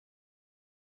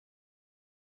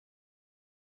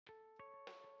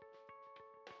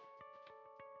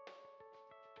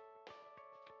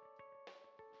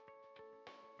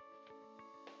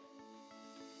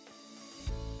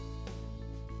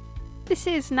This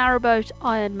is Narrowboat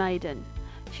Iron Maiden.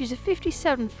 She's a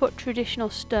 57-foot traditional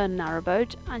stern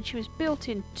narrowboat and she was built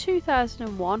in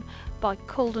 2001 by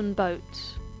Cauldon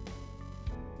Boats.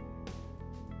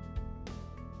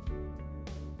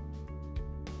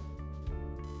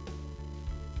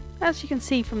 As you can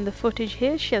see from the footage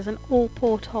here, she has an all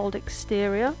portholed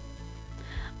exterior.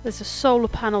 There's a solar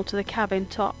panel to the cabin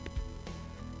top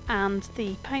and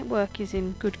the paintwork is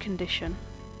in good condition.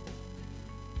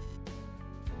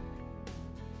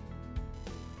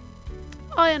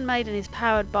 Iron Maiden is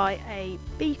powered by a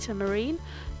Beta Marine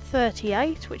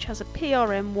 38 which has a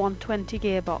PRM 120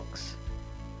 gearbox.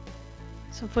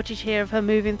 Some footage here of her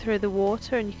moving through the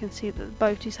water and you can see that the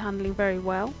boat is handling very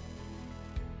well.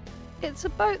 It's a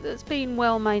boat that's been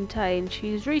well maintained.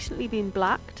 She's recently been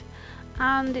blacked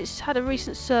and it's had a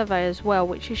recent survey as well,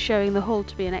 which is showing the hull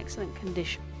to be in excellent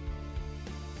condition.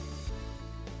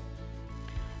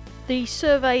 The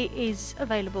survey is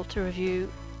available to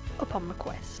review upon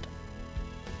request.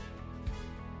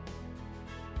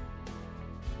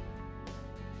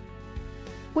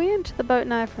 We enter the boat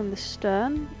now from the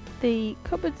stern. The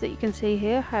cupboard that you can see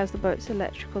here has the boat's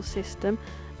electrical system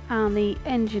and the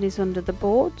engine is under the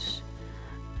boards.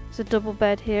 There's a double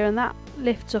bed here and that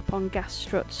lifts up on gas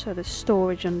struts, so there's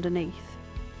storage underneath.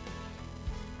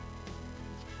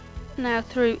 Now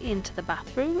through into the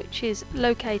bathroom, which is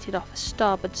located off a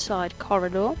starboard side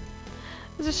corridor.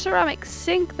 There's a ceramic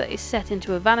sink that is set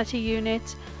into a vanity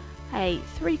unit, a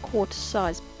 3/4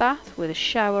 size bath with a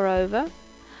shower over,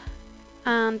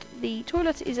 and the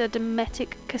toilet is a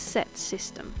Dometic cassette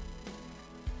system.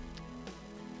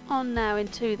 On now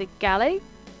into the galley.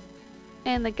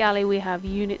 In the galley we have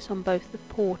units on both the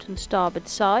port and starboard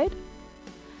side.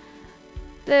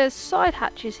 There's side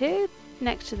hatches here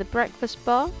next to the breakfast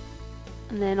bar,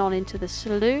 and then on into the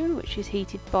saloon, which is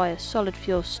heated by a solid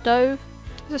fuel stove.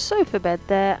 There's a sofa bed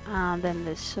there, and then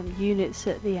there's some units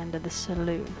at the end of the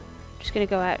saloon. Just going to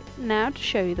go out now to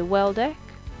show you the well deck.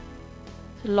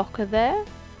 There's a locker there,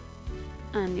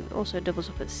 and it also doubles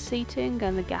up as seating,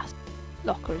 and the gas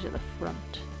locker is at the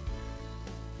front.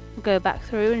 We'll go back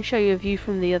through and show you a view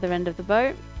from the other end of the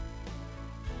boat.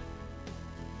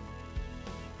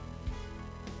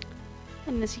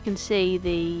 And as you can see,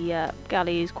 the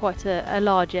galley is quite a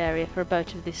large area for a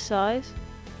boat of this size.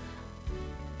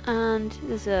 And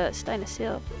there's a stainless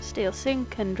steel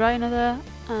sink and drainer there,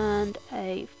 and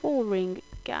a 4-ring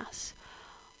gas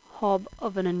hob,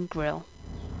 oven and grill.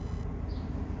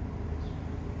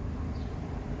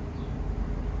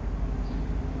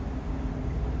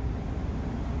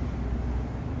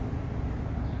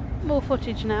 More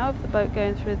footage now of the boat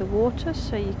going through the water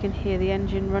so you can hear the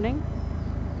engine running.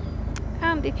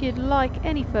 And if you'd like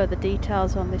any further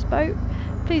details on this boat,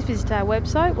 please visit our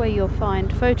website where you'll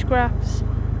find photographs,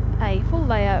 a full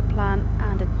layout plan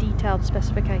and a detailed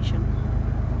specification.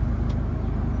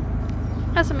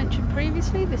 As I mentioned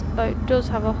previously, this boat does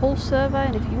have a hull survey,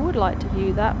 and if you would like to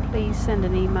view that, please send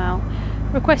an email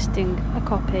requesting a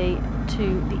copy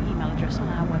to the email address on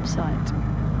our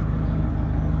website.